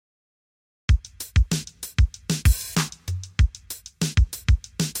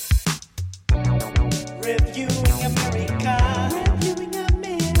Reviewing America. Reviewing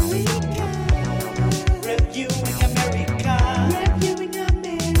America. Reviewing America. Reviewing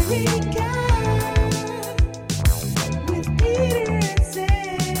America. With Peter and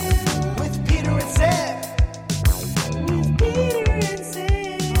Sam. With Peter and Sam. With Peter and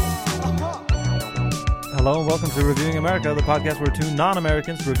Sam. Hello and welcome to Reviewing America, the podcast where two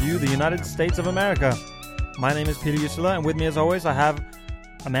non-Americans review the United States of America. My name is Peter Usula, and with me as always I have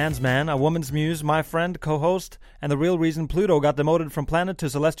a man's man, a woman's muse, my friend, co-host, and the real reason Pluto got demoted from planet to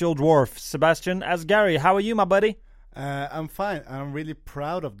celestial dwarf, Sebastian Asghari. How are you, my buddy? I'm fine. I'm really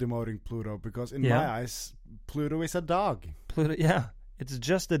proud of demoting Pluto because in Yeah. my eyes, Pluto is a dog. Pluto, yeah. It's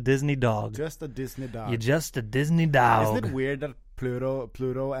just a Disney dog. Just a Disney dog. You're just a Disney dog. Isn't it weird that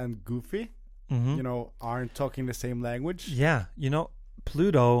Pluto and Goofy, aren't talking the same language? Yeah,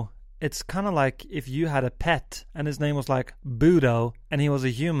 Pluto, it's kind of like if you had a pet and his name was like Budo and he was a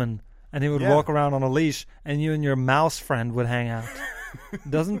human and he would walk around on a leash and you and your mouse friend would hang out.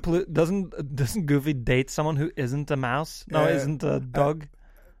 Doesn't Goofy date someone who isn't a mouse? No, isn't a dog?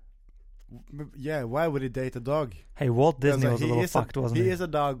 Yeah, why would he date a dog? Hey, Walt Disney was a little fucked, wasn't he? He is a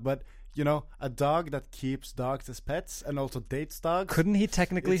dog, but a dog that keeps dogs as pets and also dates dogs. Couldn't he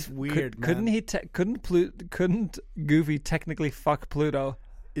technically? It's weird, couldn't man. he? Couldn't Goofy technically fuck Pluto?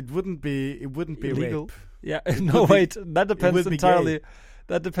 It wouldn't be Illegal. rape. Yeah. It No, would be- wait. That depends would be entirely. gay.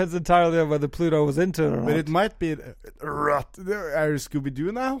 That depends entirely on whether Pluto was into it or But not. it might be are you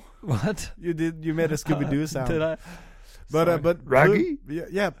Scooby-Doo now? What? You made a Scooby-Doo sound. Did I? But Raggy?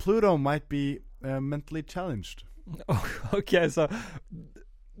 Pluto might be mentally challenged. Oh, okay, so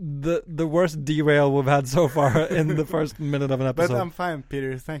the worst derail we've had so far in the first minute of an episode. But I'm fine,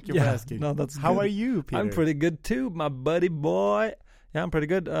 Peter. Thank you for asking. No, that's How good. are you, Peter? I'm pretty good too, my buddy boy. Yeah, I'm pretty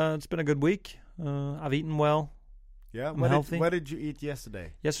good. It's been a good week. I've eaten well Yeah. I'm What healthy. what did you eat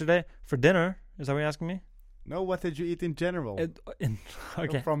yesterday? yesterday for dinner. Is that what you're asking me? No, what did you eat in general?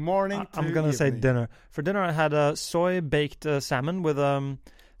 Okay. From morning to I'm gonna say evening. dinner. For dinner, I had soy baked salmon with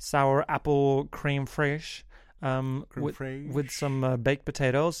sour apple creme fraiche, fraiche. with some baked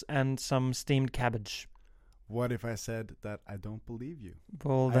potatoes and some steamed cabbage. What if I said that I don't believe you?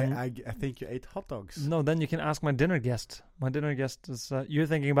 Well, then I think you ate hot dogs. no, then you can ask my dinner guest. My dinner guest is you're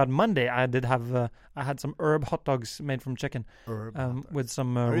thinking about Monday. I did have I had some herb hot dogs made from chicken Herb hot dogs. with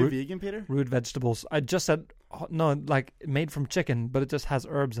some Are you root, vegan, Peter? root vegetables. I just said no, like made from chicken, but it just has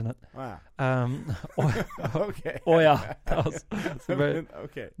herbs in it. Wow. Oh Okay. yeah, that's a very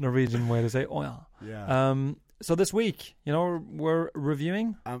Okay. Norwegian way to say oya. Yeah. So this week, we're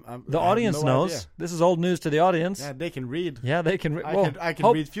reviewing. The The audience knows. This is old news to the audience. Yeah, they can read. Yeah, they can. I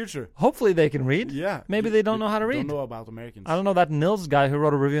can read future. Hopefully, they can read. Yeah. Maybe You- they don't you know how to read. Don't know about Americans. I don't know that Nils guy who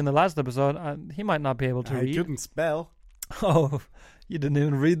wrote a review in the last episode. He might not be able to I read. couldn't spell. Oh, you didn't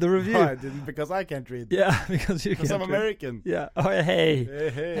even read the review. No, I didn't because I can't read. Yeah, because you Because can't I'm read. American. Yeah. Oh, hey,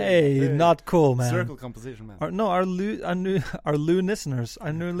 Hey, not cool, man. Circle composition, man. Our new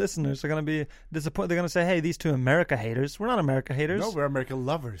listeners are gonna be disappointed. They're gonna say, "Hey, these two America haters. We're not America haters. No, we're American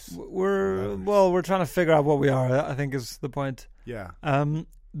lovers. We're trying to figure out what we are. I think is the point. Yeah.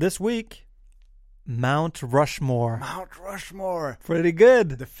 This week, Mount Rushmore. Mount Rushmore. Pretty good.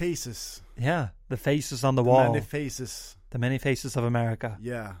 The faces. Yeah, the faces on the The wall. many faces. The many faces of America.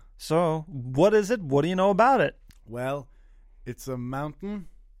 Yeah. So, what is it? What do you know about it? Well, it's a mountain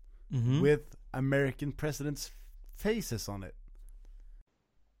Mm-hmm. with American presidents' faces on it.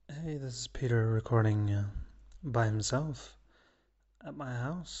 Hey, this is Peter recording by himself at my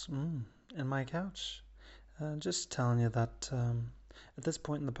house, in my couch. Just telling you that at this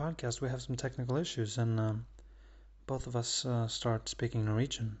point in the podcast we have some technical issues, and both of us start speaking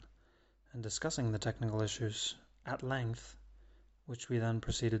Norwegian and discussing the technical issues at length, which we then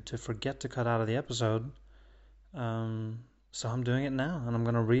proceeded to forget to cut out of the episode. So I'm doing it now, and I'm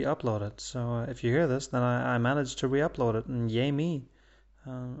going to re-upload it. So if you hear this, then I managed to re-upload it, and yay me.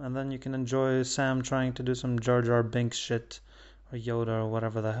 And then you can enjoy Sam trying to do some Jar Jar Binks shit, or Yoda, or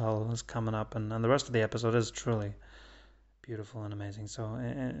whatever the hell is coming up. And the rest of the episode is truly beautiful and amazing. So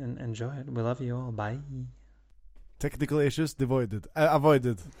enjoy it. We love you all. Bye. Technical issues avoided.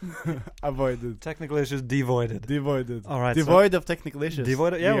 Avoided. Technical issues devoided. Devoided. All right, Devoid of technical issues.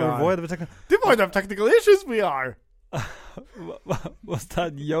 Devoid. Yeah, We we're are. void of a technical. Devoid of technical issues. We are. Was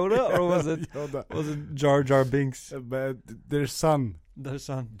that Yoda or was it Yoda. was it Jar Jar Binks? But their son, Their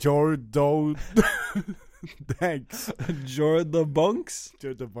son. Jordo. Thanks. Jorda Bunks.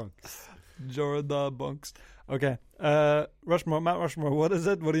 Jordo Bunks. Jorda Bunks. Okay. Rushmore, Mount Rushmore. What is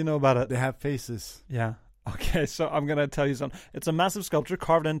it? What do you know about it? They have faces. Yeah. Okay, so I'm gonna tell you something. It's a massive sculpture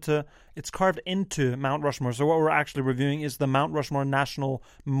carved into Mount Rushmore. So what we're actually reviewing is the Mount Rushmore National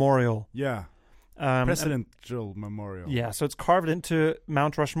Memorial. Yeah. Presidential memorial. Yeah, so it's carved into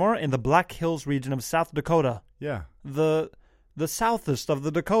Mount Rushmore in the Black Hills region of South Dakota. Yeah. The southest of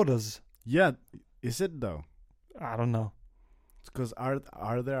the Dakotas. Yeah. Is it though? I don't know. Because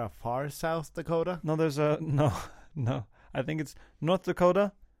are there a far South Dakota? No, there's a no. I think it's North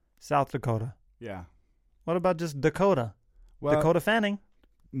Dakota, South Dakota. Yeah. What about just Dakota? Well, Dakota Fanning.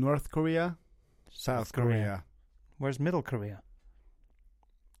 North Korea, South Korea. Where's Middle Korea?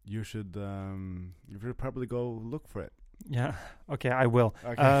 You should probably go look for it. Yeah. Okay, I will.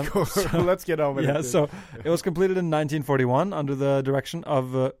 Okay, cool. So, Let's get over it. yeah, so it was completed in 1941 under the direction of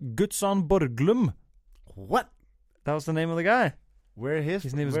Gutzon Borglum. What? That was the name of the guy.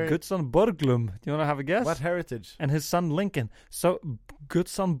 His name is Gutzon Borglum. Do you want to have a guess? What heritage? And his son Lincoln. So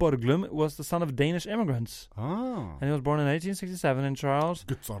Gutzon Borglum was the son of Danish immigrants. Oh. And he was born in 1867 in Charles,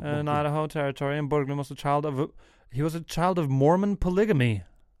 in Idaho Territory. And Borglum was a child of Mormon polygamy.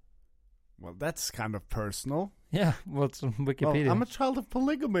 Well, that's kind of personal. Yeah, well, it's on Wikipedia. Well, I'm a child of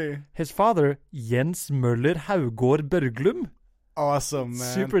polygamy. His father, Jens Møller Haugård Borglum. Awesome,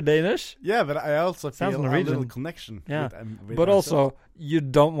 man. Super Danish. Yeah, but I also Sounds feel a Norwegian. little connection. Yeah, with but ourselves. also you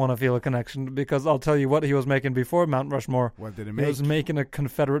don't want to feel a connection because I'll tell you what he was making before Mount Rushmore. What did he He make? was making a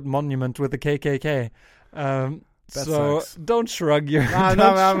Confederate monument with the KKK. That so sucks. don't shrug your. No, don't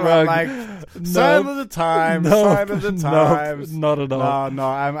I'm shrug. like, sign of the times. Sign of the times. Not at all. No,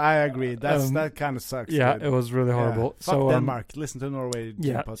 I agree. That kind of sucks. Yeah, dude. it was really horrible. Yeah. Fuck So Denmark. Listen to Norway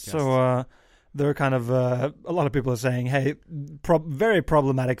yeah. podcast. So they're kind of a lot of people are saying, hey, very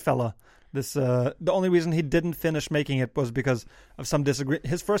problematic fella. This the only reason he didn't finish making it was because of some disagreement.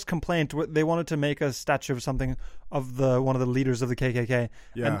 His first complaint, they wanted to make a statue of something of one of the leaders of the KKK.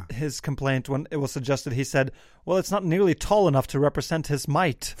 Yeah. And his complaint, when it was suggested, he said, well, it's not nearly tall enough to represent his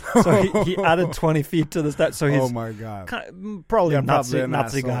might. So he added 20 feet to the statue. So he's oh my god. probably a probably an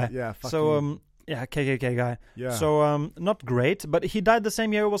Nazi asshole. guy. Yeah. So yeah, KKK guy. Yeah. So not great, but he died the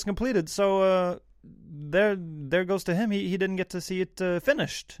same year it was completed. So there goes to him. He didn't get to see it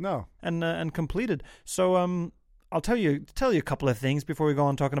finished. No. And completed. So I'll tell you a couple of things before we go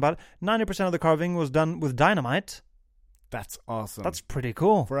on talking about it. 90% of the carving was done with dynamite. That's awesome. That's pretty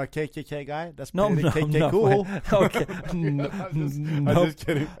cool. For a KKK guy, that's No, pretty no, KK no, cool. Okay. I'm just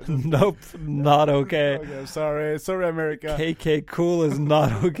kidding. Nope, not okay. Okay, sorry, America. KK cool is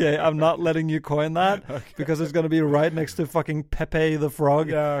not okay. I'm not letting you coin that because it's going to be right next to fucking Pepe the Frog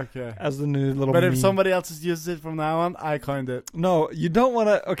Yeah, okay. as the new little But if meme. somebody else uses it from now on, I coined it. No, you don't want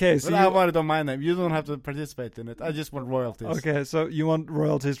to. Okay, so But I want it on my name. You don't have to participate in it. I just want royalties. okay, so you want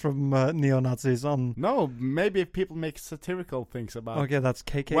royalties from neo-Nazis on. No, maybe if people make satirical things about. Okay, that's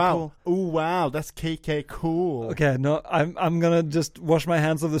KK Wow. cool. Oh wow, that's KK cool. Okay, no, I'm gonna just wash my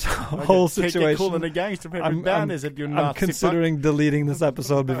hands of this Okay, whole KK situation. cool and the gangster paper I'm- ban I'm- is it? You're I'm not considering deleting this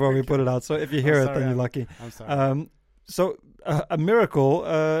episode before we put it out. So if you hear it, sorry, then you're I'm- lucky. I'm sorry. So a miracle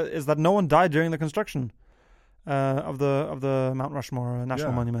is that no one died during the construction of the Mount Rushmore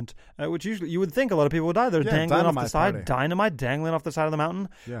National Yeah. Monument, which usually you would think a lot of people would die. They're Yeah, dangling off the dynamite side, party. dynamite dangling off the side of the mountain.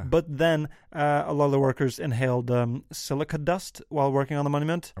 Yeah. But then a lot of the workers inhaled silica dust while working on the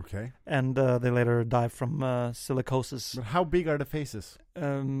monument, Okay. and they later died from silicosis. But how big are the faces?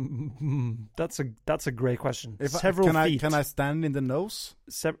 That's a great question. If Several feet. can I stand in the nose?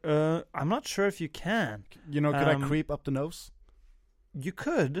 I'm not sure if you can. You know, could I Um, creep up the nose? You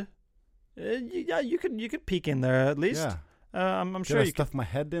could. Yeah, you could peek in there at least. Yeah. I'm Could sure I you could. stuff my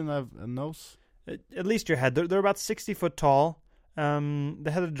head in a nose? At least your head. They're about 60 foot tall.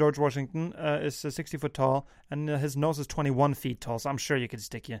 The head of George Washington is 60 foot tall, and his nose is 21 feet tall. So I'm sure you could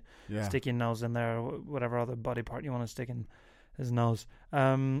stick your nose in there, or whatever other body part you want to stick in his nose.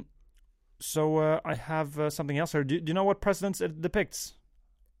 So I have something else here. Do you know what presidents it depicts?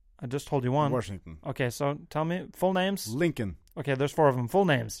 I just told you one. Washington. Okay, so tell me full names. Lincoln. Okay, there's 4 of them. Full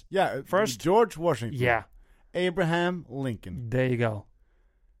names. Yeah. First- George Washington. Yeah, Abraham Lincoln. there you go.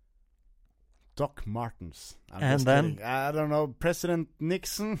 Doc Martens. I'm And just then? kidding. I don't know. President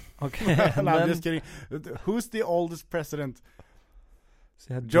Nixon. Okay, and No, I'm then just kidding. Who's the oldest president? so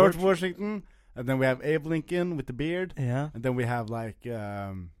you had George Washington. And then we have Abe Lincoln with the beard. Yeah. And then we have like,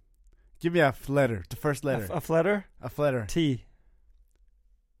 give me a letter. The first letter. A letter? A letter. T.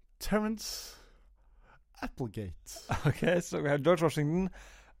 Terrence Applegate. Okay, so we have George Washington,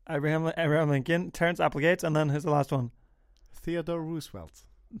 Abraham Lincoln, Terrence Applegate, and then who's the last one? Theodore Roosevelt.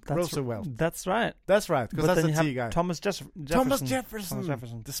 That's Roosevelt. That's right. That's right, because But that's then a you T have guy. Thomas Jefferson. Thomas Jefferson. Thomas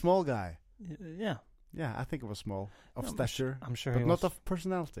Jefferson. The small guy. Yeah, Yeah, I think it was small. Of I'm stature. I'm sure But he not was. of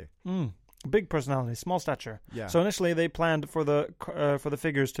personality. Big personality, small stature. Yeah. So initially they planned for the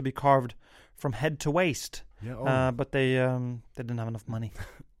figures to be carved from head to waist, yeah, but they didn't have enough money.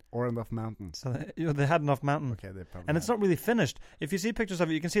 Or enough mountain. So they had enough mountain. Okay, they probably. And it's had. not really finished. If you see pictures of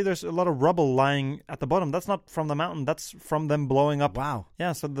it, you can see there's a lot of rubble lying at the bottom. That's not from the mountain. That's from them blowing up. Wow.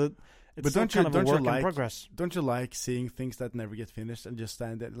 Yeah, so it's But still don't you- kind of a don't you work in like- progress. Don't you like seeing things that never get finished and just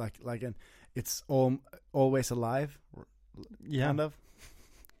stand there like and it's always alive? Yeah. Kind of.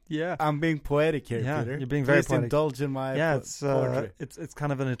 Yeah. I'm being poetic here, Yeah, Peter. you're being very Please poetic. indulge in my Yeah, poetry. it's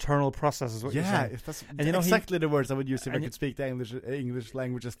kind of an eternal process, is what you're Yeah, saying. if that's And you know, exactly the words I would use if I and could speak the English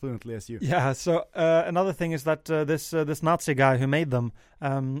language as fluently as you. Yeah. So another thing is that this Nazi guy who made them,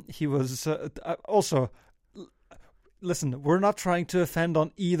 he was also. Listen, we're not trying to offend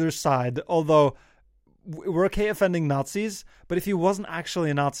on either side, although we're okay offending Nazis. But if he wasn't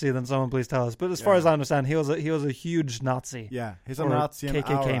actually a Nazi, then someone please tell us. But as far Yeah. as I understand, he was a huge Nazi. Yeah, he's a Or Nazi in our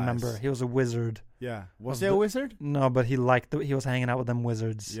KKK eyes. member. He was a wizard. Yeah, was Of he a the- wizard? No, but he was hanging out with them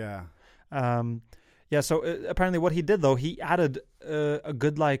wizards. Yeah. Yeah. So apparently, what he did though, he added a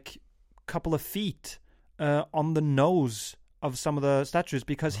good couple of feet on the nose of some of the statues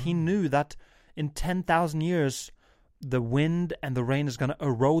because he knew that in 10,000 years the wind and the rain is going to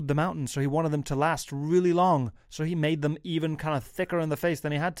erode the mountain. So he wanted them to last really long. So he made them even kind of thicker in the face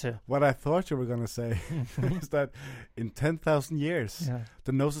than he had to. What I thought you were going to say is that in 10,000 years, Yeah.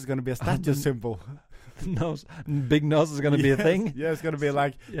 the nose is going to be a statue symbol. Nose, big nose is going to be a Yes, thing. Yeah, it's going to be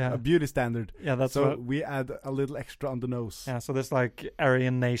like Yeah. a beauty standard. Yeah, that's So what. we add a little extra on the nose. Yeah, so this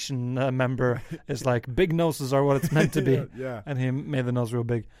Aryan nation member is big noses are what it's meant to be. Yeah. And he made the nose real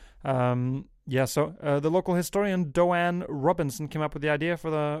big. So the local historian Doane Robinson came up with the idea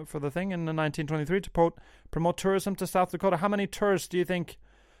for the thing in 1923 to promote tourism to South Dakota. How many tourists do you think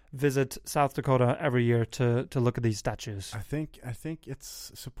visit South Dakota every year to look at these statues? I think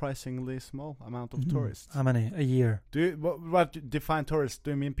it's surprisingly small amount of tourists. How many a year? Do you, what define tourists?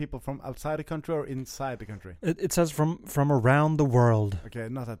 Do you mean people from outside the country or inside the country? It says from around the world. Okay,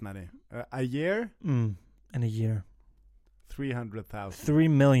 not that many. A year, In a year, 300,000. 3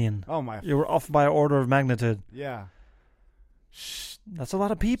 million. Oh my! You were off by an order of magnitude. Yeah. That's a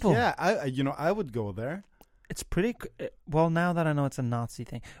lot of people. Yeah, I would go there. It's pretty. Well, now that I know it's a Nazi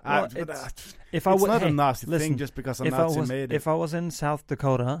thing. Well, if I It's would, not hey, a Nazi listen, thing just because a if Nazi I was made it. if I was in South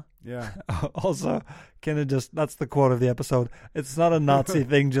Dakota, Yeah. also, can it that's the quote of the episode. It's not a Nazi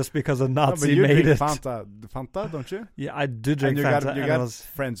thing just because a No, but Nazi you made drink it. Fanta, don't you? Yeah, I do drink and Fanta. you and got it was,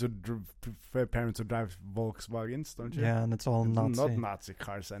 friends who parents who drive Volkswagens, don't you? yeah, and it's all It's Nazi. not Nazi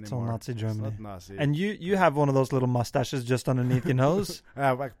cars anymore. It's all Nazi Germany. It's not Nazi. And you have one of those little mustaches just underneath your nose,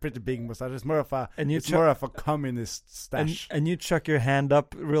 like pretty big mustache. It's more of a and you it's more of a communist stash. and you chuck your hand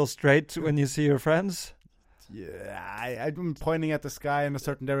up real straight when you see your friends. Yeah, I'm pointing at the sky in a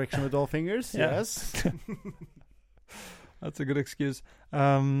certain direction with all fingers. Yeah. Yes. That's a good excuse.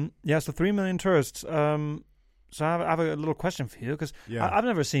 So 3 million tourists. So I have a little question for you because Yeah. I've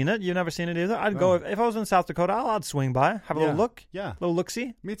never seen it. You've never seen it either. I'd No. go if I was in South Dakota. I'd swing by, have a little look, Yeah. little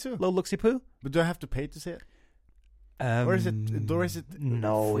look-see, Me too. little look-see poo. But do I have to pay to see it? Or is it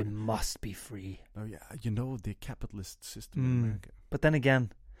No, free? it must be free. Oh yeah, you know the capitalist system in Mm. America. But then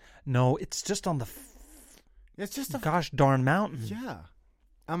again, no, it's just on the It's just a gosh darn mountain. yeah.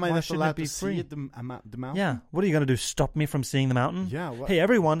 Am I Why not shouldn't it allowed be to free? see the mountain? Yeah. What are you gonna do? Stop me from seeing the mountain? Yeah. What? Hey,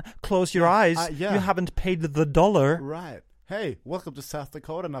 everyone, close your eyes. yeah. You haven't paid the dollar. Right. Hey, welcome to South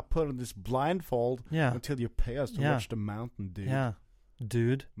Dakota, and I put on this blindfold Yeah. until you pay us to Yeah. watch the mountain, dude. Yeah,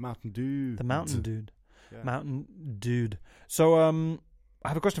 dude. Mountain Dew. The mountain dude. Yeah. Mountain dude. So, I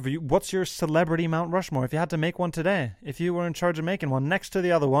have a question for you. What's your celebrity Mount Rushmore? If you had to make one today, if you were in charge of making one next to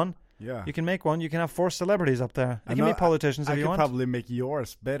the other one, Yeah. you can make one. You can have 4 celebrities up there. I You can know- be politicians I if you could want. probably make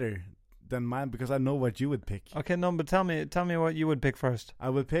yours better than mine because I know what you would pick. Okay, no, but tell me what you would pick first. I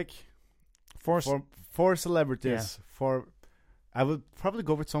would pick 4. four celebrities. I would probably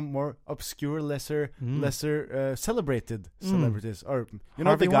go with some more obscure, lesser celebrated celebrities, or you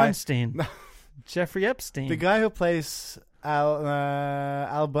know Harvey the guy, Weinstein, Jeffrey Epstein. the guy who plays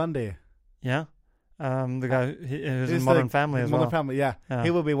Al Bundy. Yeah. The guy who's in He's Modern the- Family as Modern well. Family, yeah. Yeah.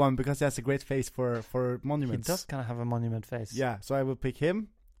 He will be one because he has a great face for He monuments. does kind of have a monument face. Yeah, so I will pick him.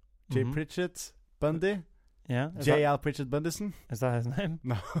 J. Mhm. Pritchett Bundy. Yeah. J. Al Pritchett Bundison. Is that his name?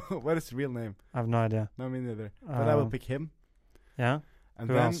 No, what is his real name? I have no idea. No, me neither. But I will Um, pick him. Yeah. And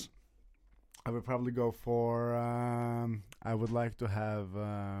Who then else? I would probably go for. I would like to have.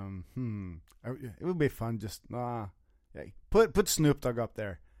 It would be fun. Just yeah. Put Snoop Dogg up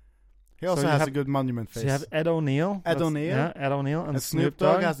there. He also you has have- a good monument face. So you have Ed O'Neill. Ed O'Neill? Yeah, Ed O'Neill and and Snoop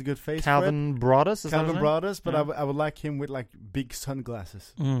Dogg has a good face. Calvin Broadus. for Is it. Calvin that his Brothers, but Yeah. I would like him with like big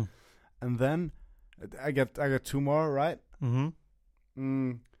sunglasses. name? And then I got 2 more, right? Mm.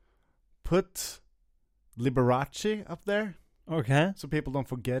 Mm-hmm. Put Liberace up there. Okay. so people don't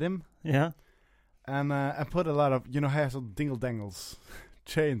forget him. Yeah. And I put a lot of, you know, I have some dingle dangles,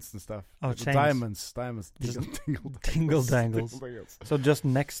 chains and stuff. Oh, Like the chains. diamonds, Just dingle dingle dangles. Dingle dangles. So just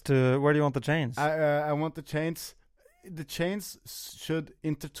next to where do you want the chains? I want the chains. The chains should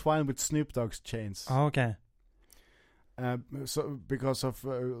intertwine with Snoop Dogg's chains. Oh, okay. So because of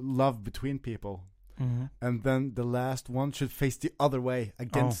love between people. Mm-hmm. And then the last one should face the other way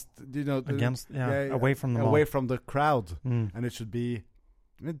against, you know, Away from the away from the crowd, Mm. and it should be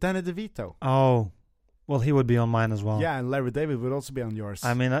Danny DeVito. Oh, well, he would be on mine as well. Yeah, and Larry David would also be on yours.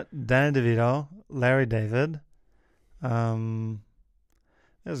 I mean, Danny DeVito, Larry David.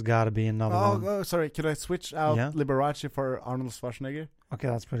 There's got to be another one. Oh, sorry. Could I switch out Yeah. Liberace for Arnold Schwarzenegger? Okay,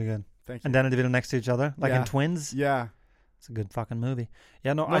 that's pretty good. Thank you. And Danny DeVito next to each other, like in Yeah. Twins. Yeah. It's a good fucking movie.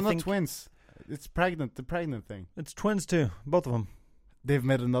 Yeah, no, No, I not think twins. It's pregnant. The pregnant thing. it's Twins too, both of them. They've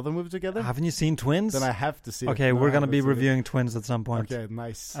made another movie together. Haven't you seen Twins? Then I have to see. Okay, it. No, we're I gonna haven't be seen it. reviewing Twins at some point Okay,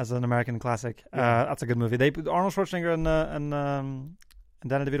 nice. as an American classic. Yeah. That's a good movie. They Arnold Schwarzenegger and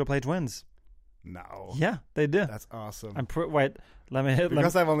Danny DeVito play twins. No. Yeah, they do. That's awesome. Wait, let me hit.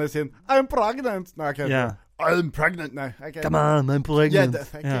 Because I've only seen I'm pregnant. No, I can't. Yeah. I'm pregnant now. I can't. Come on, I'm pregnant. Yeah,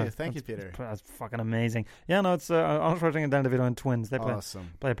 thank you. Thank you, Peter. That's fucking amazing. Yeah, no, it's Arnold Schwarzenegger and Danny DeVito and twins. They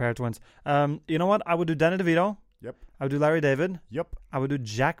Awesome. play a pair of twins. You know what? I would do Danny DeVito. Yep. I would do Larry David. Yep. I would do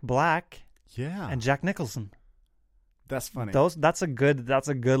Jack Black Yeah. and Jack Nicholson. That's funny. That's a good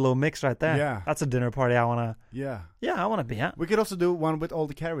little mix right there. Yeah. That's a dinner party I wanna be at. We could also do one with all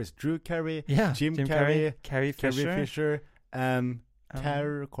the Carreys. Drew Carey, Yeah. Jim Carrey, Carrie Fisher. Carrie Fisher, and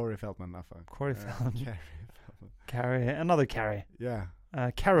Um, Corey Feldman. Not fun. Corey Feldman. Carrie Feldman. Carrie. Another Carrie. Yeah.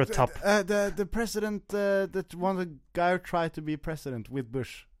 Carrot Top. The president, that one the guy who tried to be president with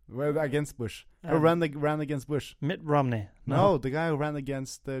Bush, well, against Bush, who ran against Bush. Mitt Romney. No, the guy who ran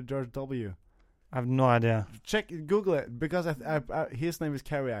against George W. I have no idea. Google it because his name is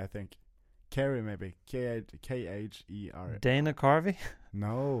Kerry, I think. Kerry maybe. Kher. Dana Carvey.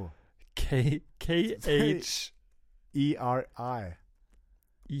 No. Kher. ERI.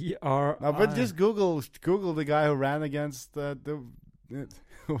 ER. No, but just Google the guy who ran against the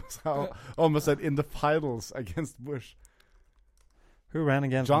was almost said in the finals against Bush. Who ran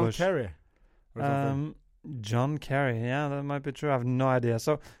against John Bush? Kerry. Or something. John Kerry. Yeah, that might be true. I have no idea.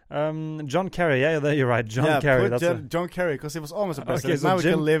 So, John Kerry. Yeah, you're right. John yeah, Kerry. put That's John Kerry because he was almost a Okay, president. so Now we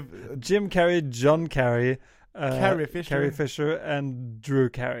Jim- can live. Jim Carrey, John Kerry, Carrie Fisher. Carrie Fisher, and Drew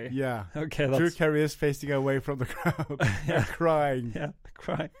Carey. Yeah. Okay, that's Drew Carey is facing away from the crowd, Yeah. crying. yeah,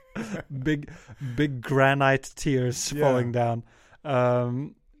 crying, big granite tears Yeah. falling down.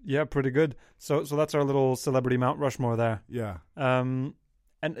 Yeah, pretty good. So that's our little celebrity Mount Rushmore there. Yeah.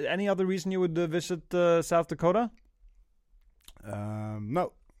 And any other reason you would visit South Dakota?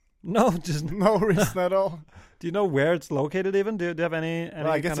 No, No, just no reason at all. do you know where it's located? Even do you have any? Well,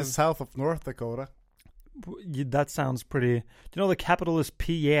 I guess kind it's south of North Dakota. that sounds pretty. Do you know the capital is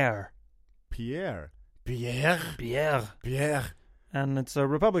Pierre? Pierre, And it's a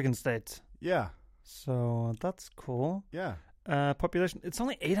Republican state. Yeah, So that's cool. yeah, Population. It's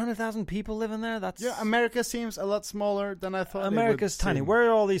only 800,000 people living there. That's yeah. America seems a lot smaller than I thought. America's it would tiny. seem. Where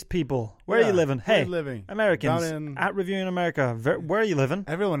are all these people? Where are you Yeah, living? where Hey, you living? Americans Down in- at Reviewing America. Where are you living?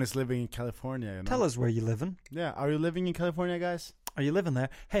 Everyone is living in California. You know? Tell us where you living. Yeah, are you living in California, guys? Are you living there?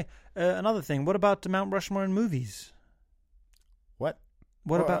 Hey, another thing. What about Mount Rushmore in movies? What?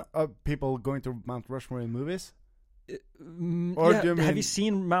 What about? people going to Mount Rushmore in movies? Or do you have mean- you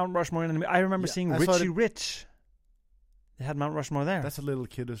seen Mount Rushmore in? I remember Yeah, seeing I saw Richie it- Rich. They had Mount Rushmore there. That's a little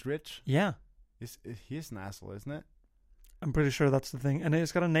kid who's rich. Yeah, He's an asshole, isn't it? I'm pretty sure that's the thing. And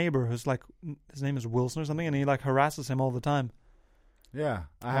he's got a neighbor who's like, his name is Wilson or something, and he like harasses him all the time. Yeah,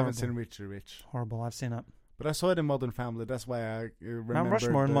 I haven't seen Richie Rich, Horrible. I've seen it. but I saw it in Modern Family. That's why I remember Mount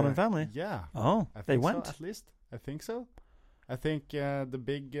Rushmore in Modern Family. Yeah, Oh, I think they so, went. at least. I think so. I think the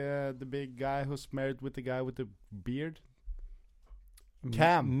big guy who's married with the guy with the beard.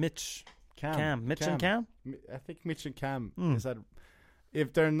 Cam. Mitch. Cam. Mitch and Cam. I think Mitch and Cam Mm. is that.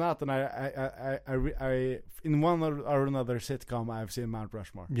 If they're not, then I in one or another sitcom I've seen Mount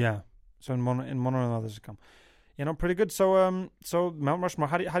Rushmore. Yeah. So in one or another come. You know, pretty good. So so Mount Rushmore.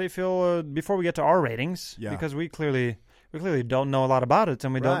 How do you feel before we get to our ratings? Yeah. Because we clearly don't know a lot about it,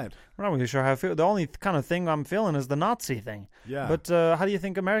 and we're not really sure how I feel. The only kind of thing I'm feeling is the Nazi thing. Yeah. But how do you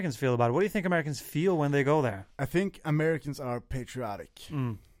think Americans feel about it? What do you think Americans feel when they go there? I think Americans are patriotic.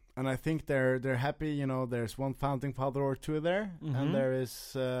 Mm. And I think they're happy. You know, there's one founding father or two there, Mhm. and there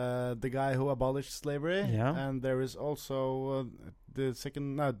is the guy who abolished slavery, Yeah. and there is also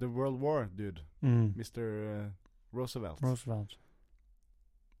the World War dude, Mm. Mr. Roosevelt. Roosevelt.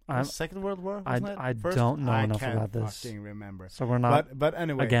 I'm- Second World War? I- wasn't it? I First? don't know I enough can't about this. fucking remember. So we're not But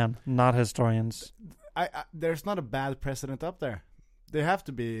anyway, again not historians. there's not a bad president up there. They have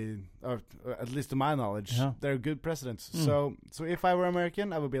to be, or at least to my knowledge, Yeah. they're good presidents. Mm. So if I were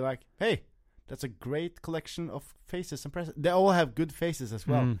American, I would be like, hey, that's a great collection of faces and presidents. They all have good faces as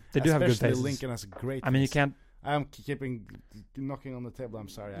well. They do have good Especially faces. Lincoln has a great. I mean, you face. can't. I'm keeping knocking on the table. I'm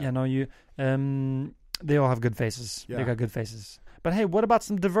sorry. Yeah, no, you. They all have good faces. They Yeah. got good faces. But hey, what about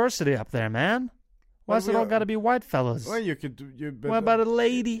some diversity up there, man? Why's Well, it all we got to are- be white fellas? Well, you could. But What about a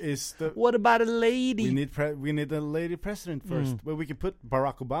lady? Is the What about a lady? we need a lady president first. Mm. Well, we could put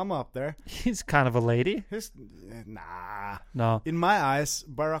Barack Obama up there. He's kind of a lady. Nah. No. In my eyes,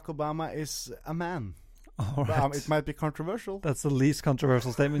 Barack Obama is a man. All But, right. it might be controversial. That's the least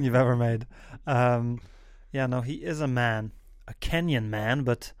controversial statement you've ever made. Yeah, no, he is a man. A Kenyan man,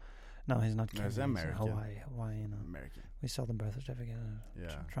 but no, he's not Kenyan. No, he's American. Hawaii, you know. American. We saw the birth certificate.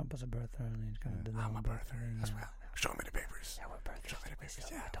 Yeah. Trump was a birther, and he kind of did that I'm one a birther thing, as yeah. well. Show me the papers. Yeah, we're birthers. Show me the papers.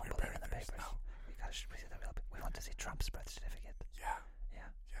 We Yeah, don't we're believe in the birthers. papers. No. We want to see Trump's birth certificate. Yeah. Yeah.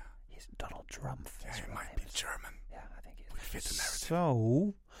 Yeah. He's Donald Trump. Yeah, His he real might name be is. German. Yeah, I think he Would fit the narrative.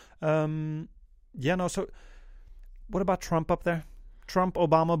 So, yeah, no. So, what about Trump up there? Trump,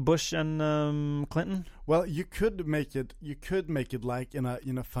 Obama, Bush, and Clinton. Well, you could make it. You could make it like in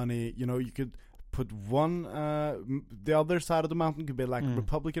a funny. You know, you could put one. The other side of the mountain could be like a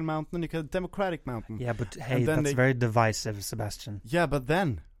Republican mountain. You could Democratic mountain. Yeah, but hey, And then that's very divisive, Sebastian. Yeah, but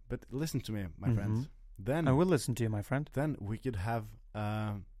listen to me, my friends. Then I will listen to you, my friend. then we could have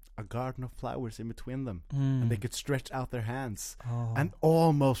a garden of flowers in between them, Mm. and they could stretch out their hands Oh. and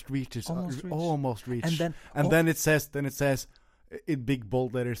almost reach. Almost reach. And then it says in big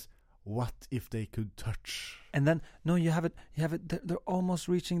bold letters, "What if they could touch?" And then no, you have it. They're almost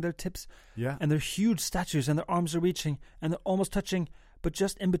reaching their tips, Yeah, and they're huge statues, and their arms are reaching, and they're almost touching. But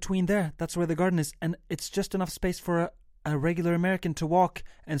just in between there, that's where the garden is, and it's just enough space for a regular American to walk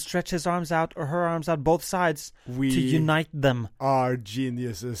and stretch his arms out or her arms out both sides we to unite them. are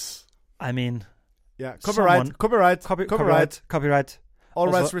geniuses. I mean, Yeah, Someone- copyright. copyright. All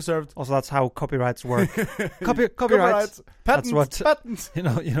Also- rights reserved. Also, that's how copyrights work. Copyright. Patent. what- Patent. You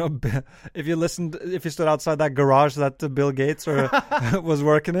know, if you stood outside that garage that Bill Gates was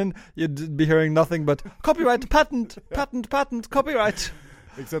working in, you'd be hearing nothing but copyright, patent, copyright.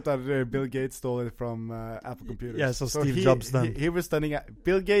 Except that Bill Gates stole it from Apple Computers. Yeah, so Steve Jobs then. He was standing.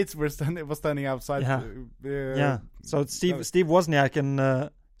 Bill Gates was standing outside. Yeah. Yeah. So it's Steve Wozniak and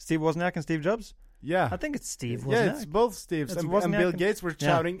Steve Jobs. Yeah. I think it's Steve Wozniak. Yeah, it's both Steves. It's And Wozniak Bill and- Gates were Yeah.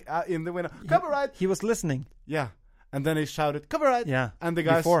 shouting in the window, copyright! He was listening. Yeah. And then he shouted, copyright! Yeah. And the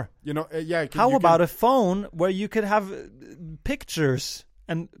guys, Before. you know, yeah. How about a phone where you could have pictures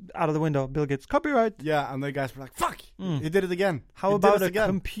and out of the window, Bill Gates, copyright. Yeah, and the guys were like, fuck! He did it again. How He did about it a again.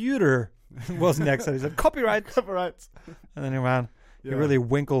 computer? Wozniak said, he said, copyright. Copyright. And then he ran. Yeah. He really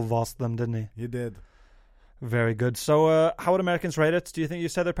Winklevossed them, didn't he? He did. Very good. So, how would Americans rate it? Do you think you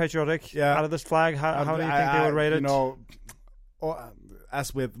said they're patriotic? Yeah. Out of this flag, how do you think they would rate it? You know,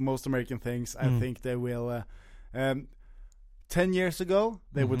 as with most American things, I think they will. 10 years ago,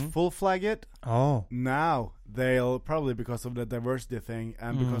 they would full flag it. Oh. Now they'll probably, because of the diversity thing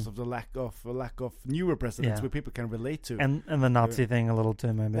and because of the lack of newer presidents Yeah. where people can relate to. And the Nazi thing a little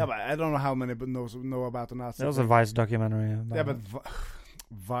too, maybe. Yeah, but I don't know how many know about the Nazis. There was a Vice documentary about Yeah, but it.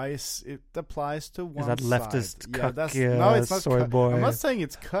 Vice, it applies to one that side. leftist Yeah, cuck, that's no, it's not soy cuck. boy? I'm not saying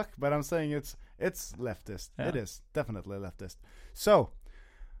it's cuck, but I'm saying it's leftist. Yeah. It is definitely leftist. So,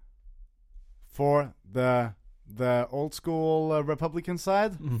 for the old school Republican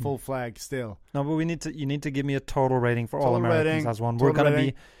side, full flag still. No, but you need to give me a total rating for all Total Americans rating, as one. total We're gonna rating.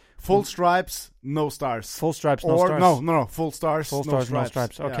 be Full stripes, no stars. full stripes, no or stars. no, full stars, Full stars, no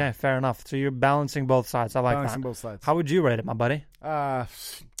stripes. Yeah. Okay, fair enough. So you're balancing both sides. I like Balancing that. both sides. How would you rate it, my buddy? I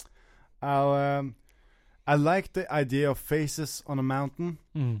like the idea of faces on a mountain,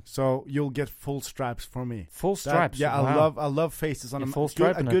 so you'll get full stripes for me. Full That- stripes. yeah, Wow. I love faces on You're a full mountain.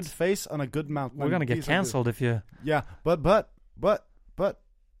 striping A good it. face on a good mountain. We're gonna get These are good. cancelled if you. Yeah, but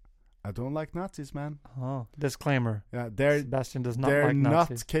I don't like Nazis, man. Oh, disclaimer. Yeah, they're Sebastian does not they're like not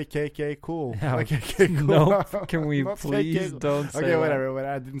Nazis. KKK cool. Yeah. Like KKK cool. No, can we Not please KKK. don't say Okay, that. whatever.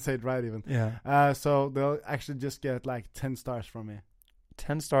 I didn't say it right even. Yeah, So they'll actually just get like 10 stars from me.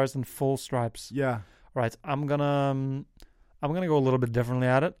 10 stars and full stripes. Yeah. Right, I'm gonna go a little bit differently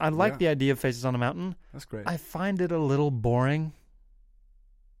at it. I like Yeah. the idea of faces on a mountain. That's great. I find it a little boring.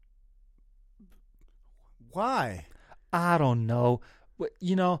 Why? I don't know.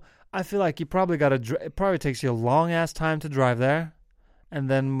 You know, I feel like you probably got to. It probably takes you a long ass time to drive there, and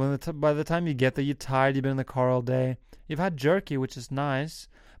then by the time you get there, you're tired. You've been in the car all day. You've had jerky, which is nice,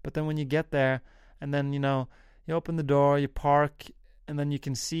 But then when you get there, and then, you open the door, you park, and then you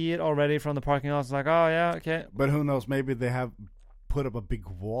can see it already from the parking lot. It's like, oh, yeah, okay. But who knows? Maybe they have put up a big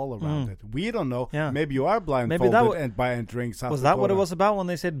wall around it. We don't know. Yeah. Maybe you are blindfolded and by entering South Was Dakota. that what it was about when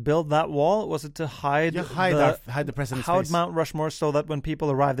they said build that wall? Was it to hide hide the president's hide face? Mount Rushmore so that when people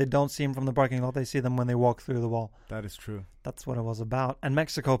arrive, they don't see him from the parking lot, they see them when they walk through the wall? That is true. That's what it was about. And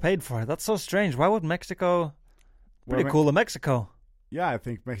Mexico paid for it. That's so strange. Why would Mexico... Pretty Well, cool of Mexico. Yeah, I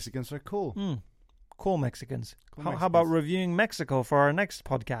think Mexicans are cool. Cool Mexicans. Cool How about Mexicans. reviewing Mexico for our next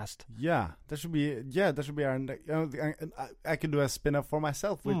podcast? Yeah, that should be our. I could do a spin-off for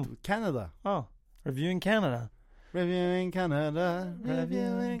myself with Canada. Oh, reviewing Canada. Reviewing Canada,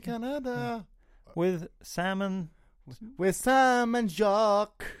 reviewing Canada. With Sam and With Sam and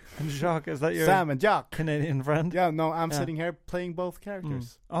Jacques. Jacques. Is that your Sam and Jacques. Canadian friend? Yeah, no, I'm Yeah. sitting here playing both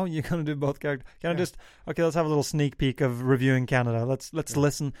characters. Oh, you're gonna do both characters. Can I Yeah. just let's have a little sneak peek of reviewing Canada. Let's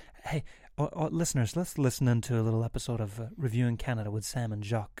listen. Hey, listeners, let's listen into a little episode of reviewing Canada with Sam and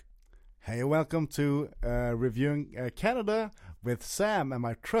Jacques. Hey, welcome to reviewing Canada with Sam and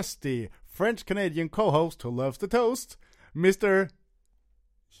my trusty French-Canadian co-host who loves the toast, Mr.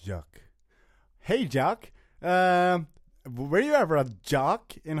 Jacques. Hey, Jacques. Were you ever a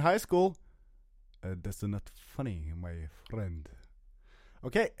jock in high school? That's not funny, my friend.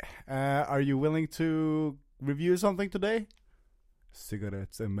 Okay, are you willing to review something today?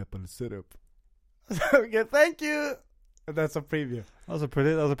 Cigarettes and maple syrup. Okay, thank you. That's a preview. That was a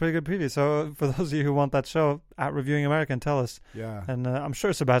pretty good preview. So for those of you who want that show at Reviewing American, tell us. Yeah. And I'm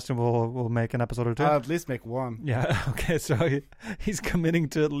sure Sebastian will make an episode or two. I'll at least make one. Yeah. Okay. So he's committing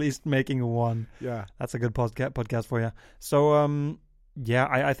to at least making one. Yeah. That's a good podcast for you. So yeah,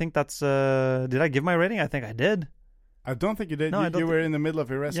 I think that's. Did I give my rating? I think I did. I don't think you did. No, I don't you were in the middle of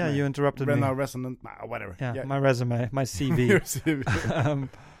your resume. Yeah, you interrupted me. Resonant, whatever. Yeah, my resume, my CV. Your CV.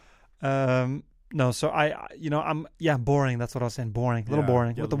 No, so I'm boring. That's what I was saying. Boring, a little Yeah,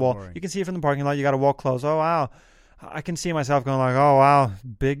 boring yeah, with the a little wall. boring. You can see it from the parking lot. You got to walk close. Oh wow, I can see myself going like, oh wow,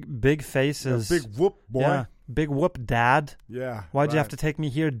 big faces, Big whoop, boy. yeah, big whoop, Dad. Yeah. Why'd you have right. to take me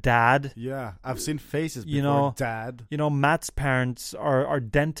here, Dad? Yeah, I've seen faces before, You know- Dad. Matt's parents are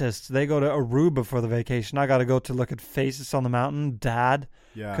dentists. They go to Aruba for the vacation. I got to go to look at faces on the mountain, Dad.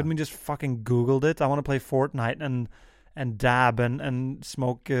 Yeah. Couldn't we just fucking Googled it? I want to play Fortnite and dab and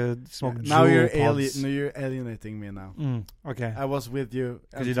smoke Now Juul you're pods. you're alienating me now. Okay, I was with you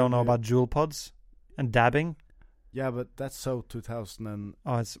because you don't know about Juul pods and dabbing. Yeah, but that's so 2000 and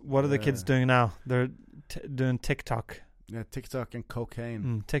Oh, it's what are the kids doing now? They're doing TikTok, TikTok and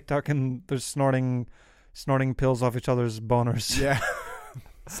cocaine. TikTok, and they're snorting pills off each other's boners. Yeah.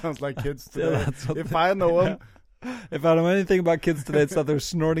 Sounds like kids Yeah, today. that's what If I know them. If I know anything about kids today, it's that they're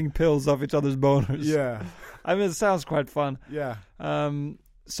snorting pills off each other's boners. Yeah. I mean, it sounds quite fun. Yeah.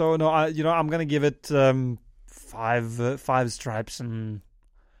 So no, I'm gonna give it 5 stripes and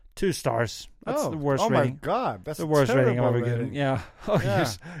 2 stars. That's the worst rating. my God, that's The worst rating I've ever terrible given. Yeah. Oh, Yeah.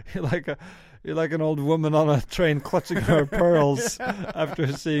 You're like an old woman on a train clutching her pearls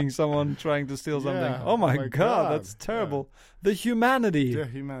after seeing someone trying to steal something. Yeah. Oh my Oh my God, God. that's terrible. The humanity. The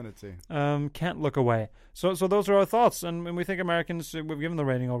humanity. Can't look away. So those are our thoughts, and we think Americans, we've given the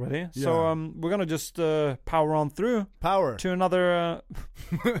rating already. So Yeah. we're gonna just power on through Power. to another.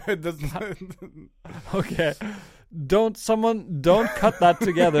 It doesn't- Okay, don't cut that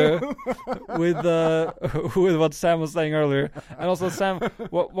together with what Sam was saying earlier. And also, Sam,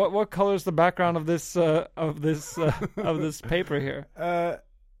 what color is the background of this paper here?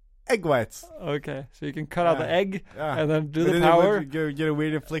 Egg whites. Okay, so you can cut out the Yeah. egg Yeah. and then do But the then power. you get a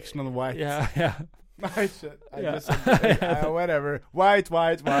weird inflection on the white. Yeah, yeah. I should. I Yeah. just whatever. White.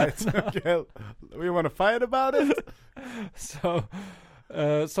 Okay. We want to fight about it? So,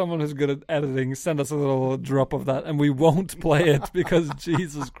 someone who's good at editing, send us a little drop of that, and we won't play it because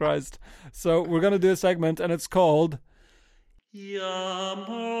Jesus Christ. So we're gonna do a segment, and it's called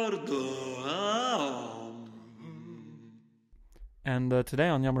And today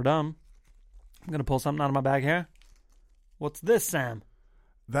on Yummerdum, I'm gonna pull something out of my bag here. What's this, Sam?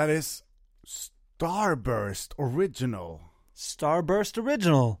 That is Starburst Original. Starburst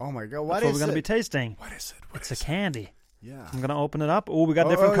Original. Oh my God. That's what we're gonna be tasting. What is it? It's a candy. Yeah. I'm gonna open it up. Oh, we got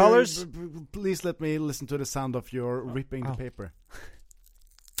different colors. Please let me listen to the sound of your ripping the Oh. paper.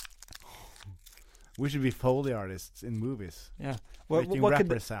 We should be Foley artists in movies. Yeah. Making What rapper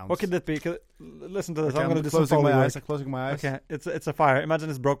could sounds. what could this be? Listen to this. Okay, I'm gonna do some closing Foley my work. eyes. I'm closing my eyes. Okay, it's a fire. Imagine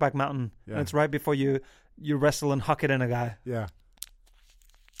it's Brokeback Mountain, Yeah. and it's right before you wrestle and huck it in a guy. Yeah.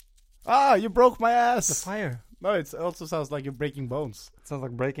 Ah, you broke my The ass. fire. No, it also sounds like you're breaking bones. It sounds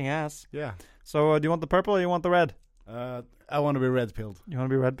like breaking ass. Yeah. So, do you want the purple or you want the red? I want to be red pilled. You want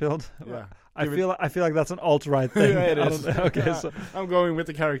to be red pilled? Yeah. I feel like that's an alt-right thing. Yeah, it I is. don't- Okay, Yeah. so I'm going with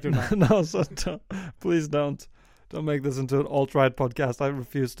the character now. no, so please don't make this into an alt-right podcast. I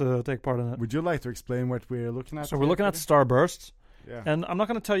refuse to take part in it. Would you like to explain what we're looking at? So we're looking at Starburst, Yeah. and I'm not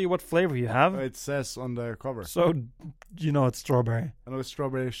going to tell you what flavor you have. It says on the cover. So you know it's strawberry, I know it's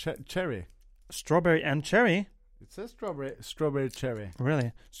strawberry cherry. strawberry and cherry. It says strawberry cherry.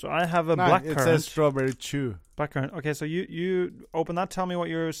 Really? So I have a No, blackcurrant. it says strawberry chew. Blackcurrant. Okay, so you open that. Tell me what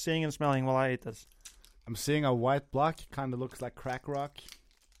you're seeing and smelling while I eat this. I'm seeing a white block. Kind of looks like crack rock.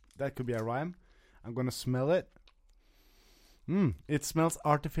 That could be a rhyme. I'm gonna smell it. It smells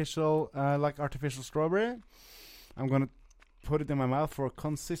artificial, like artificial strawberry. I'm gonna put it in my mouth for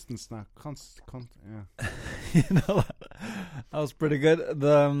consistency now. Yeah. You know, that was pretty good.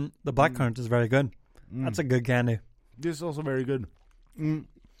 The blackcurrant is very good. That's a good candy. This is also very good.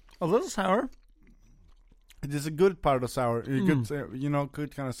 A little sour. It is a good part of sour. Good,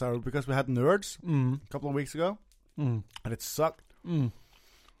 good kind of sour. Because we had Nerds a couple of weeks ago, and it sucked.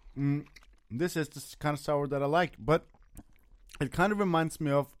 This is the kind of sour that I like, but it kind of reminds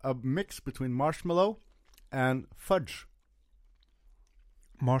me of a mix between marshmallow and fudge.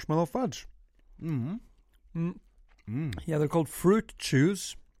 Marshmallow fudge. Mm-hmm. Yeah, they're called fruit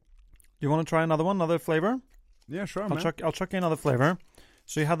chews. Do you want to try another flavor? Yeah, sure, I'll chuck you another flavor.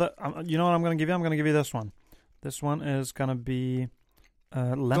 So you have the. You know what I'm going to give you? I'm going to give you this one. This one is going to be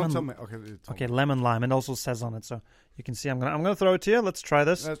lemon. Don't tell me. Okay, Lemon lime. It also says on it, so you can see. I'm gonna throw it to you. Let's try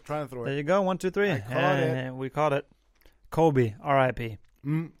this. Let's try and throw There it. you go. 1, 2, 3. I caught it. We caught it. Kobe, R.I.P.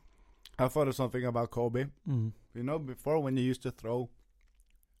 I thought of something about Kobe. Mm. You know, before when you used to throw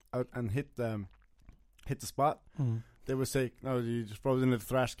out and hit the spot, they would say, "No, you just throw it in the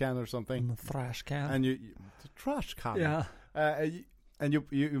trash can or something." In the trash can. And the trash can. Yeah. And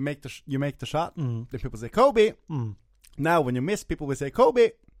you make the shot. Mm. Then people say Kobe. Mm. Now when you miss, people will say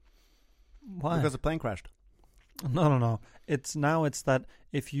Kobe Why? because the plane crashed. No. It's that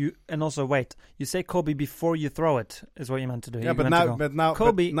if you and also wait, you say Kobe before you throw it is what you meant to do. Yeah, You but meant to now, go, but now,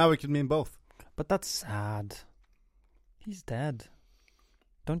 Kobe. but now it could mean both. But that's sad. He's dead.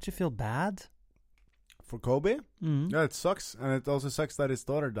 Don't you feel bad? For Kobe, Mm. yeah, it sucks, and it also sucks that his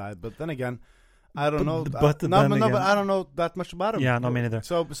daughter died. But then again, I don't know. but no, then again- but I don't know that much about him. Yeah, no, me neither.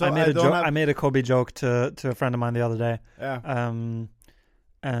 So I made don't have. I made a Kobe joke to a friend of mine the other day. Yeah.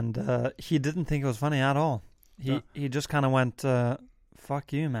 And he didn't think it was funny at all. He just kind of went,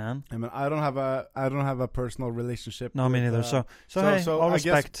 "Fuck you, man." I mean, I don't have a personal relationship. No, me with, neither. So hey, all I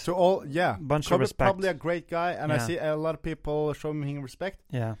respect. guess to all, yeah, Bunch of Kobe's respect. probably a great guy, and I Yeah. see a lot of people showing him respect.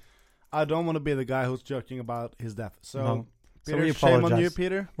 Yeah. I don't want to be the guy who's joking about his death. So, No. So Peter, we shame on you, apologize.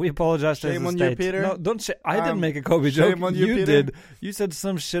 Peter. We apologize to Shame his on you, estate. Peter. No, don't say. I didn't make a Kobe shame joke. on you, Peter. did. You said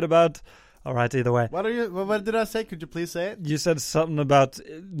some shit about. All right, either way. What did I say? Could you please say it? You said something about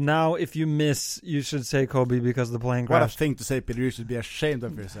now if you miss, you should say Kobe because the plane What a crashed. thing to say, Peter. You should be ashamed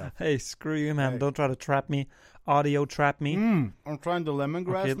of yourself. Hey, screw you, man. Hey. Don't try to trap me. Audio trap me. I'm trying the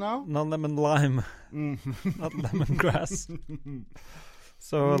lemongrass Okay, now. Not lemon lime. Not lemongrass.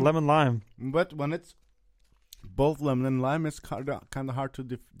 So lemon lime. But when it's both lemon and lime, it's kind of hard to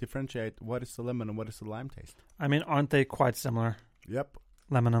differentiate what is the lemon and what is the lime taste. I mean, aren't they quite similar? Yep.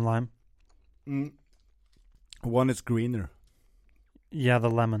 Lemon and lime. One is greener, Yeah, the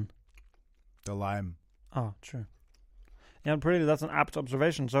lemon. the lime. Oh, true. Yeah, pretty. That's an apt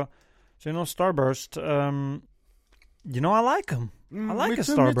observation. So you know, Starburst. I like them. I like a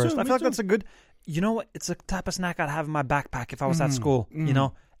Starburst. I feel like that's a good. You know what? It's a type of snack I'd have in my backpack if I was at school. You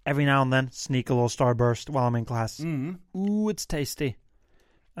know, every now and then sneak a little Starburst while I'm in class. Ooh, it's tasty.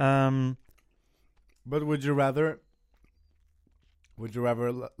 But would you rather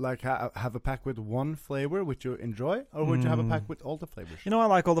like have a pack with one flavor which you enjoy, or would you have a pack with all the flavors? You know, I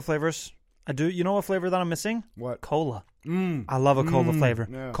like all the flavors. I do. You know what flavor that I'm missing? What? Cola. I love a cola flavor.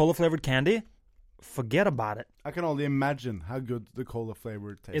 Yeah. Cola flavored candy. Forget about it. I can only imagine how good the cola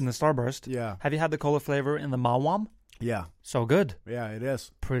flavor tastes. In the Starburst. Yeah. Have you had the cola flavor in the Mawam? Yeah. So good. Yeah, it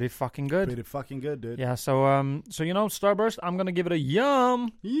is. Pretty fucking good. Pretty fucking good, dude. Yeah, so you know, Starburst, I'm gonna give it a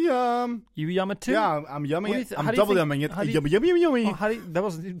yum. Yum. You yum it too? Yeah, I'm yumming What do you it. th- I'm how do you double think- yumming it. how do you- Yummy, yummy, yummy. Oh, that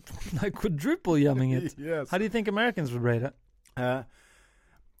was like quadruple yumming it. Yes. How do you think Americans would rate it?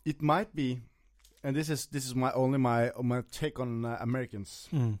 It might be, and this is my take on Americans,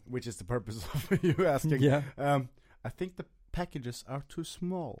 which is the purpose of you asking. Yeah. I think the packages are too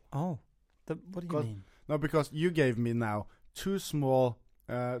small. Oh, what do you Because- mean? No, because you gave me now too small,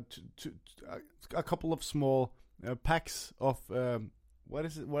 a couple of small packs of what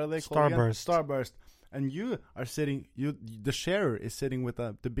is it? What are they called? Starburst. Starburst. And you are sitting. The sharer is sitting with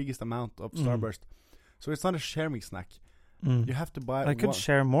the biggest amount of Starburst. So it's not a share me snack. Mm. You have to buy. I could one.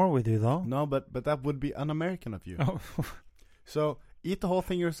 share more with you, though. No, but that would be un-American of you. Oh. So eat the whole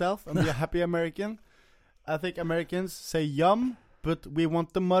thing yourself and be a happy American. I think Americans say yum, but we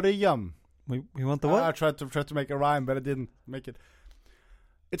want the muddy yum. we want the what? I tried to make a rhyme, but I didn't make it.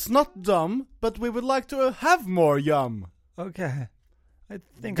 It's not dumb, but we would like to have more yum. Okay. I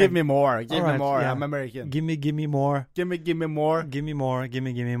think Give me more. Give All me right, more. yeah. I'm American. Give me more. Give me more Give me more. Give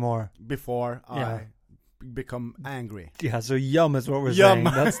me more. before Yeah. I become angry. Yeah, so yum is what we're Yum.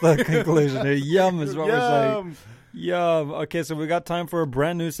 saying. That's the conclusion here. Yum is what we're saying. Yum. Yum. Okay, so we got time for a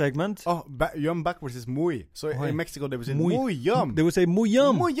brand new segment. Oh, yum backwards is muy. So Oi. in Mexico they would say Muy. muy yum. They would say muy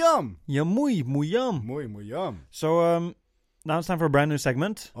yum. Muy yum. Yeah, muy yum. Muy yum. So now it's time for a brand new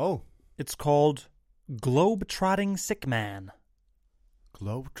segment. Oh, It's called Globe-Trotting Sick Man.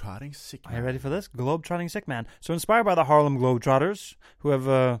 globe-trotting sick Are you ready for this? Globe-Trotting Sick Man. So inspired by the Harlem Globetrotters, who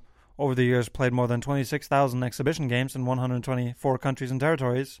have over the years played more than 26,000 exhibition games in 124 countries and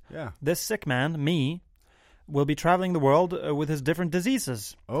territories, Yeah. this sick man, me, will be traveling the world with his different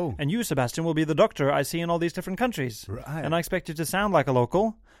diseases. Oh. And you, Sebastian, will be the doctor I see in all these different countries. Right. And I expect you to sound like a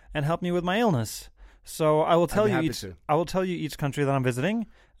local and help me with my illness. So I will tell be you happy each. to. I will tell you each country that I'm visiting.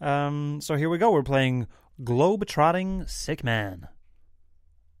 So here we go. We're playing Globe-Trotting Sick Man.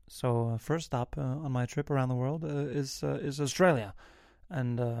 So first stop on my trip around the world is Australia.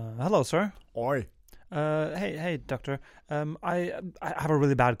 And hello, sir. Oi. Hey, doctor. I have a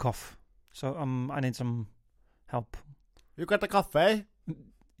really bad cough. So I need some help. You got a coffee?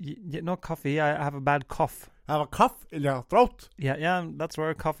 Not coffee. I have a bad cough. Have a cough in your throat? Yeah, that's where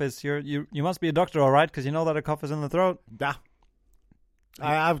a cough is. You must be a doctor, all right? Because you know that a cough is in the throat. Yeah.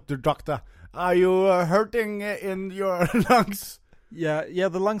 I have the doctor. Are you hurting in your lungs? Yeah,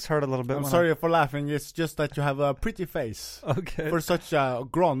 the lungs hurt a little bit. I'm when sorry for laughing. It's just that you have a pretty face Okay. for such a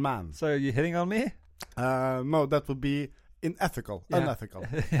grown man. So are you hitting on me? No, that would be unethical. Yeah. Unethical.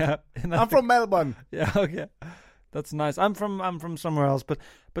 Yeah. I'm from Melbourne. Yeah. Okay. That's nice. I'm from somewhere else, but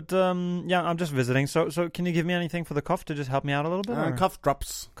yeah, I'm just visiting. So can you give me anything for the cough to just help me out a little bit? or? Cough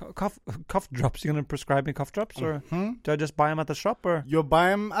drops. Cough drops. You gonna prescribe me cough drops, or Hmm? do I just buy them at the shop, or You buy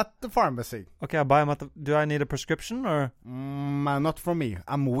them at the pharmacy. okay, I buy them at the. Do I need a prescription, or Not for me.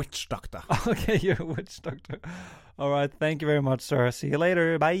 I'm a witch doctor. okay, you're a witch doctor. All right, thank you very much, sir. See you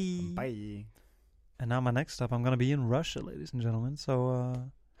later. Bye. Bye. And now my next stop, I'm gonna be in Russia, ladies and gentlemen.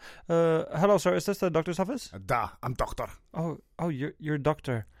 So, hello, sir. Is this the doctor's office? Da, I'm doctor. Oh, you're a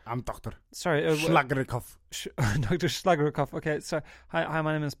doctor. I'm doctor. Sorry, Schlagerikov. Dr. Schlagerkopf. Okay, sorry. Hi.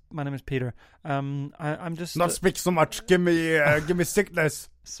 My name is Peter. I'm just Not speak so much. Give me sickness.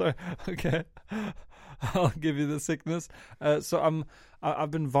 sorry. Okay, I'll give you the sickness. So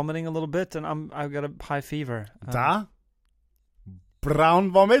I've been vomiting a little bit, and I've got a high fever. Da. Brown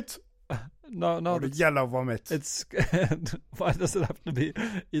vomit No, or the that's- yellow vomit. it's why does it have to be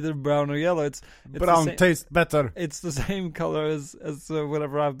either brown or yellow? It's the Brown same- tastes better. It's the same color as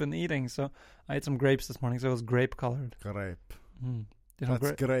whatever I've been eating. So I ate some grapes this morning, so it was grape colored. Grape. You know,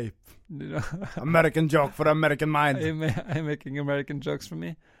 That's grape. you know, American joke for American mind. Are you making American jokes for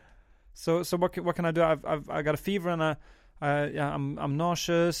me? So what can I do? I got a fever, and I'm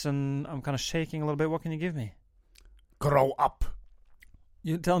nauseous, and I'm kind of shaking a little bit. What can you give me? Grow up.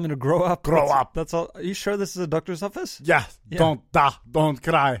 You telling me to grow up? Grow up. That's all. Are you sure this is a doctor's office? Yeah. Yeah. Don't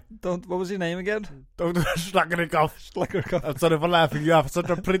cry. What was your name again? Don't Schlagerikov. Schlagerkopf. I'm sorry for laughing. You have such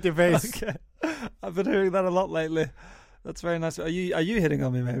a pretty face. Okay, I've been hearing that a lot lately. That's very nice. Are you hitting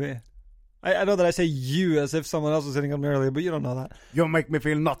on me? Maybe. I know that I say you as if someone else was hitting on me earlier, but you don't know that. You make me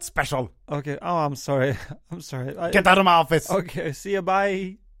feel not special. Okay. Oh, I'm sorry. I'm sorry. Get out of my office. Okay. See you.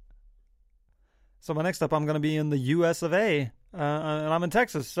 Bye. So my next stop, I'm going to be in the U.S. of A. And I'm in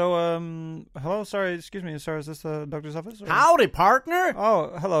Texas. So, hello. Sorry. Excuse me. Sorry. Is this the doctor's office? or- Howdy, partner.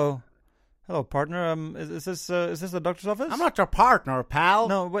 Oh, hello. Hello, partner. Is this the doctor's office? I'm not your partner, pal.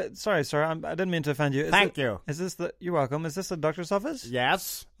 No, wait. Sorry, sir. I didn't mean to offend you. Thank you. Is this the? You're welcome. Is this the doctor's office?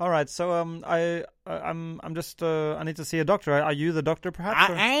 Yes. All right. So, I'm just. I need to see a doctor. Are you the doctor, perhaps?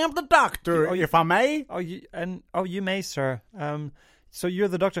 I am the doctor, Oh, you- if I may. You may, sir. So you're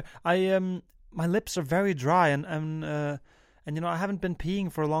the doctor. My lips are very dry, and you know, I haven't been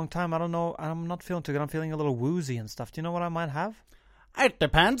peeing for a long time. I don't know. I'm not feeling too good. I'm feeling a little woozy and stuff. Do you know what I might have? It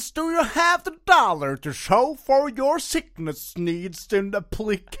depends. Do you have the dollar to show for your sickness needs and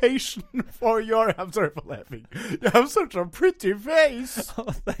application for your... I'm sorry for laughing. You have such a pretty face.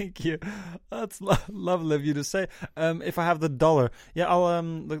 Oh, thank you. That's lovely of you to say. If I have the dollar, yeah, I'll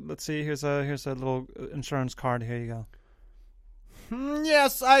let's see. Here's a little insurance card. Here you go.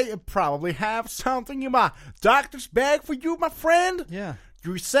 Yes, I probably have something in my doctor's bag for you, my friend. Yeah.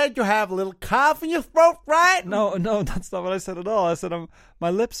 You said you have a little cough in your throat, right? No, that's not what I said at all. I said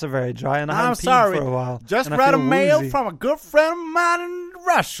my lips are very dry and I I'm haven't sorry. peed for a while. Just and I read a feel mail woozy. from a good friend of mine in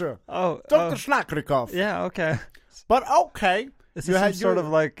Russia. Oh, Dr. Schnackrikov. yeah, okay. But okay. Is You this some had sort your-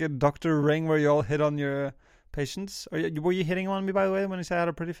 of like a Dr. Ring where you all hit on your patients? Were you hitting on me, by the way, when you said I had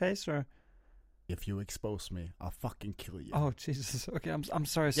a pretty face? Or If you expose me, I'll fucking kill you. oh, Jesus. Okay, I'm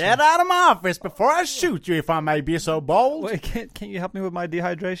sorry. Get sir. out of my office before I shoot you, if I may be so bold. Wait, can't you help me with my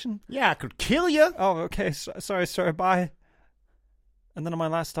dehydration? Yeah, I could kill you. Oh, okay. Sorry, sir. Bye. And then on my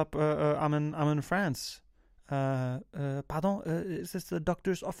last stop, I'm in France. Pardon, is this the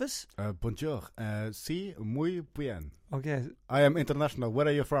doctor's office? Bonjour. Si, muy bien. Okay. I am international. Where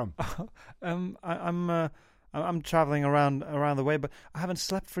are you from? I'm traveling around the way, but I haven't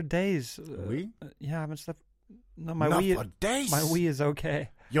slept for days. Oui? Yeah, I haven't slept. No, my Not wee. for days. My wee is okay.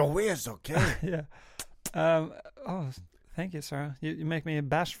 Your wee is okay. Yeah. Oh, thank you, sir. You make me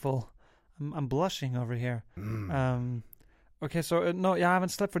bashful. I'm blushing over here. Okay, so no, yeah, I haven't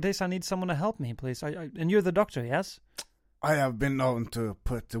slept for days. I need someone to help me, please. And you're the doctor, yes? I have been known to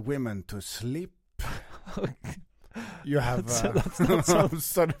put the women to sleep. You have. That's not so- I'm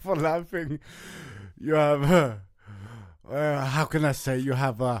sorry for laughing. You have. How can I say? You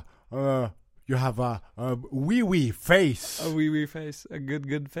have a wee face. A wee face, a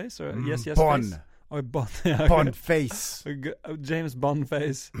good face, or yes Bon. face? Oh, Bond. Yeah, okay. Bond face. A James Bond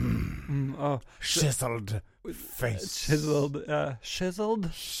face. Chiseled face. Chiseled. Chiseled?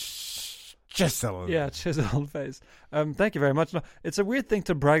 Chiseled. Yeah, chiseled face. Thank you very much. No, it's a weird thing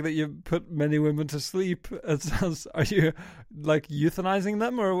to brag that you put many women to sleep. It sounds, are you like euthanizing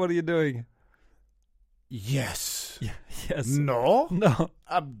them, or what are you doing? Yes. Yeah, yes. No. No.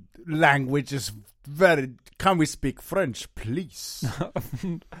 Language is very. Can we speak French, please?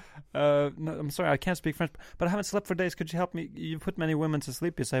 No, I'm sorry, I can't speak French, but I haven't slept for days. Could you help me? You put many women to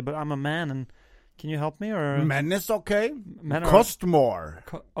sleep, you say, but I'm a man, and can you help me? Or Men is okay. Men are- Cost more.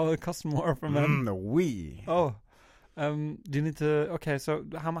 it costs more for men. We. Oh, do you need to? Okay, so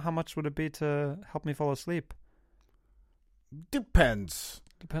how much would it be to help me fall asleep? Depends.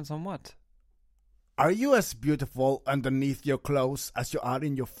 Depends on what. Are you as beautiful underneath your clothes as you are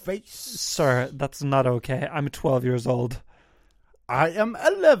in your face? Sir, that's not okay. I'm 12 years old. I am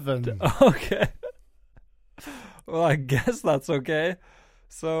 11. Okay. Well, I guess that's okay.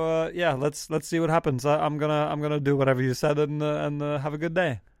 So yeah, let's see what happens. I'm gonna do whatever you said and have a good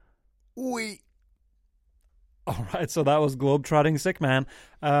day. We. All right. So that was Globetrotting Sick Man.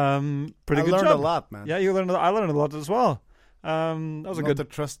 Pretty I good learned job. a lot, man. Yeah, you learned. I learned a lot as well. That was a Not good. to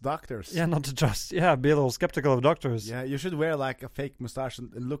trust doctors. Yeah, not to trust. Yeah, be a little skeptical of doctors. Yeah, you should wear like a fake mustache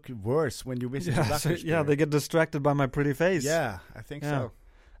and look worse when you visit the Yeah, doctors. yeah, they get distracted by my pretty face. Yeah, I think Yeah. so.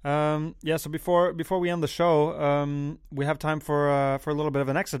 Yeah. So before we end the show, we have time for a little bit of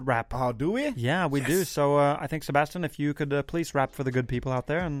an exit rap. How do we? Yeah, we do. Yes. So I think Sebastian, if you could please rap for the good people out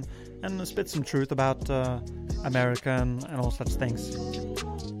there and spit some truth about America and all such things.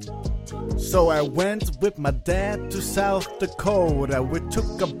 So I went with my dad to South Dakota. We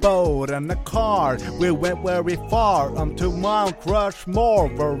took a boat and a car. We went very far, to Mount Rushmore,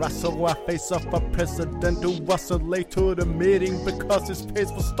 where I saw a face of a president who wasn't late to the meeting because his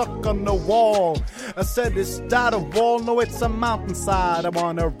face was stuck on the wall. I said, is that a wall? No, it's a mountainside. I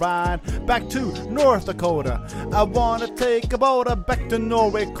wanna ride back to North Dakota. I wanna take a boat back to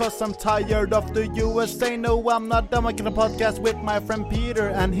Norway, cause I'm tired of the USA. No, I'm not done making a podcast with my friend Peter,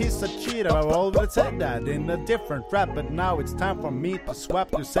 and he's a cheater. I've already said that in a different rap, but now it's time for me to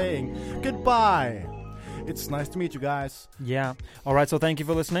swap to saying goodbye. It's nice to meet you guys. Yeah. All right. So thank you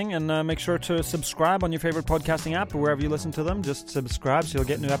for listening, and make sure to subscribe on your favorite podcasting app or wherever you listen to them. Just subscribe so you'll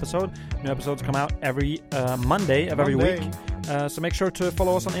get new episodes. New episodes come out every Monday of every Monday. week. So make sure to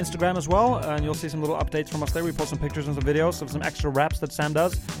follow us on Instagram as well, and you'll see some little updates from us there. We post some pictures and some videos of some extra raps that Sam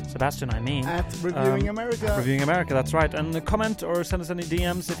does. Sebastian, I mean. At Reviewing America. Reviewing America, that's right. And comment or send us any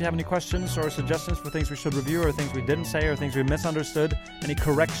DMs if you have any questions or suggestions for things we should review or things we didn't say or things we misunderstood. Any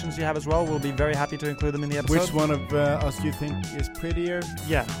corrections you have as well, we'll be very happy to include them in the episode. Which one of us do you think is prettier?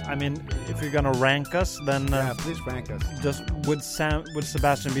 Yeah, I mean, if you're gonna rank us, then Yeah, please rank us. just would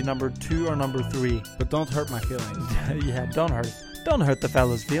Sebastian be number 2 or number 3? But don't hurt my feelings. Yeah, don't hurt the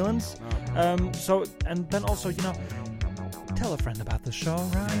fella's feelings. So, and then also, tell a friend about the show,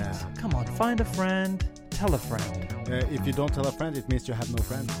 right? Yeah. Come on, find a friend, tell a friend. If you don't tell a friend, it means you have no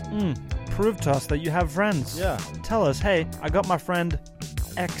friends. Prove to us that you have friends. Yeah. Tell us, hey, I got my friend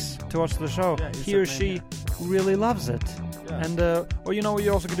X to watch the show. Yeah, He or insert she name, really loves it. And or you know what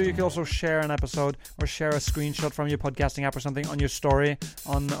you also could do? You could also share an episode or share a screenshot from your podcasting app or something on your story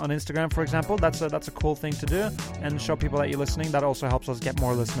on Instagram, for example. That's a cool thing to do, and show people that you're listening. That also helps us get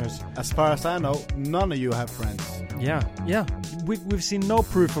more listeners. As far as I know, none of you have friends. Yeah. We've seen no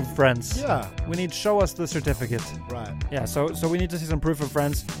proof of friends. Yeah. We need show us the certificate. Right. Yeah. So we need to see some proof of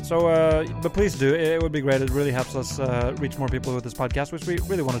friends. So but please do. It would be great. It really helps us reach more people with this podcast, which we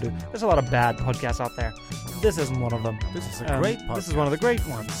really want to do. There's a lot of bad podcasts out there. This isn't one of them. This is a great podcast. This is one of the great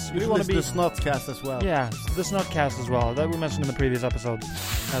ones. You want to be the Snotcast as well. Yeah, the Snotcast as well. That we mentioned in the previous episode.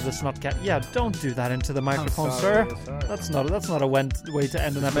 The Snotcast. Yeah, don't do that into the microphone, sorry. sir. That's not a way to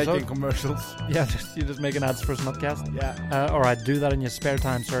end an episode. Making commercials. Yeah, you're just making ads for Snotcast. Yeah. All right, do that in your spare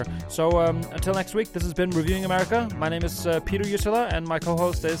time, sir. So until next week, this has been Reviewing America. My name is Peter Jutila, and my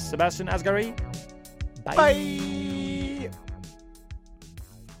co-host is Sebastian Asghari. Bye. Bye.